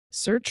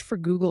Search for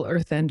Google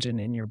Earth Engine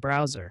in your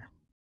browser.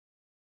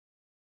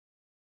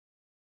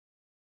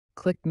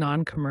 Click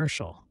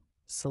Non-Commercial.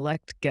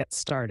 Select Get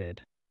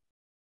Started.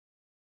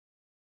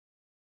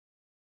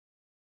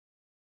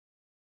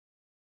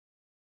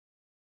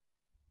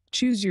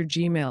 Choose your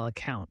Gmail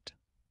account.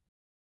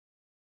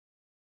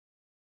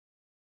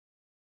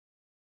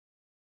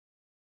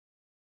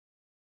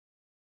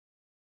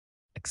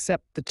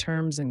 Accept the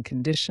terms and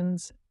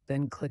conditions,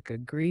 then click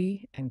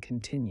Agree and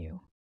Continue.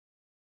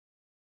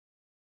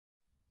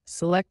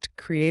 Select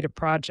Create a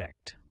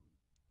Project.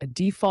 A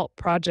default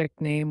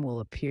project name will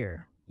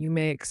appear. You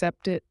may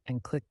accept it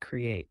and click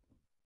Create.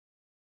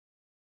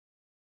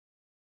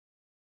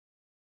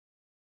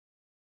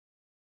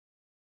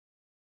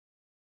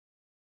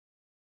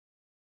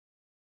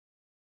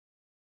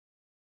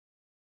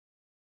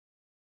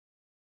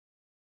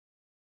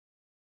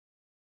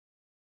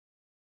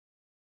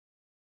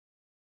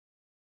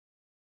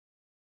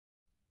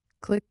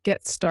 Click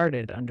Get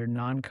Started under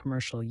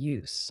Non-Commercial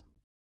Use.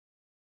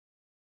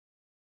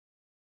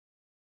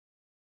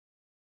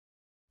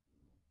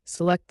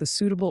 Select the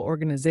suitable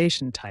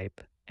organization type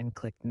and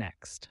click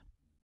Next.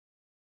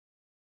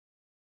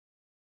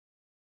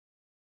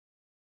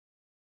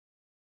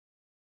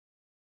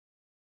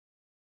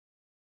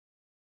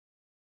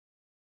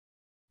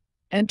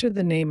 Enter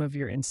the name of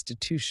your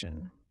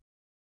institution.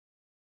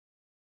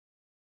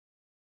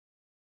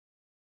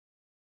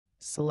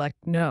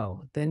 Select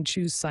No, then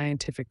choose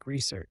Scientific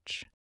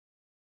Research.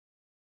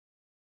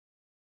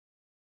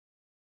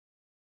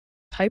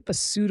 Type a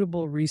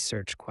suitable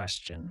research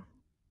question.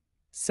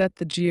 Set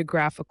the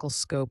geographical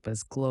scope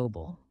as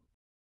global.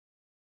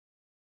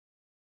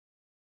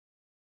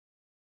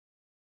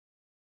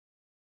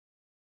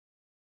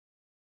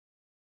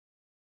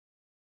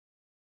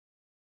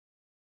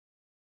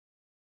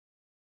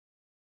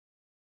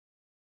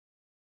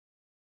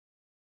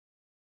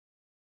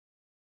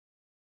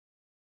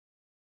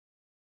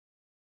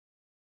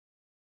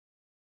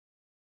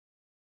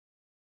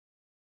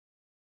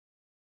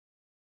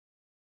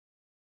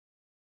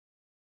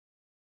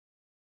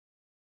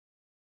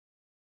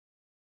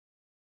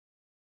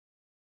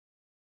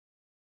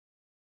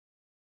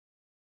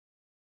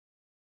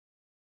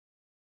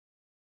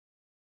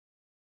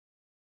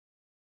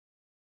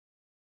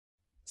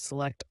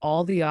 Select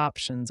all the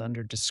options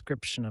under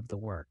Description of the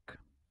work.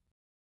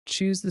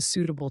 Choose the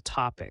suitable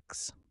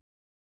topics.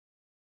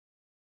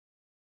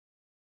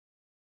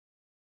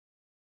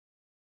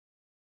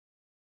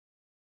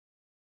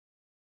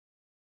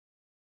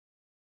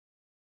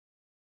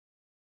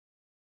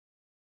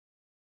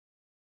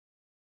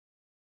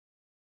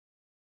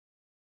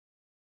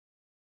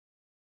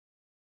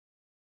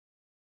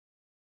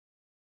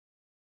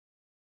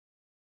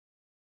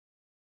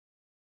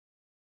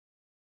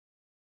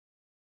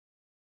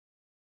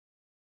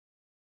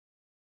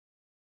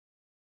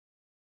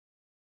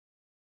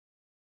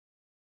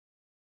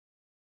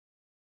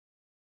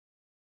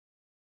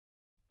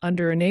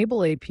 Under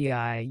Enable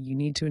API, you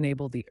need to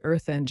enable the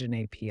Earth Engine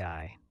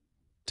API.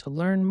 To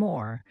learn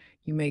more,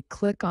 you may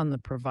click on the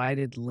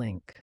provided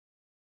link.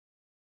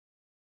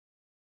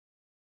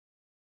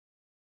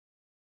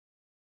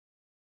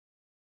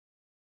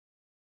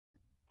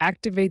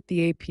 Activate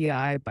the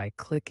API by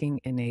clicking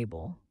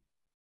Enable.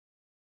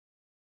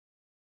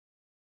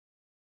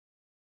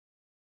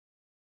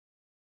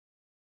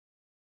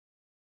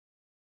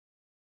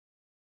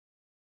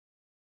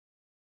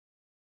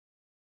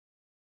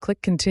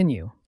 Click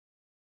Continue.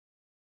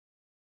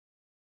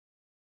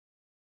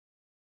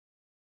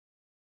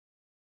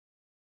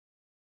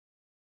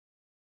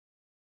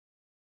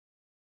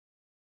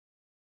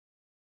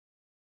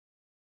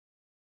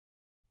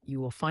 You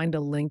will find a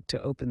link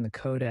to open the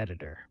code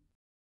editor.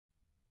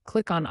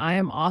 Click on I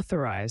am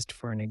authorized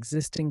for an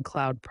existing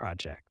cloud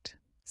project.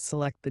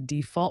 Select the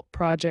default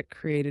project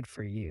created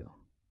for you.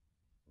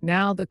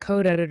 Now the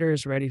code editor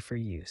is ready for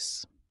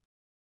use.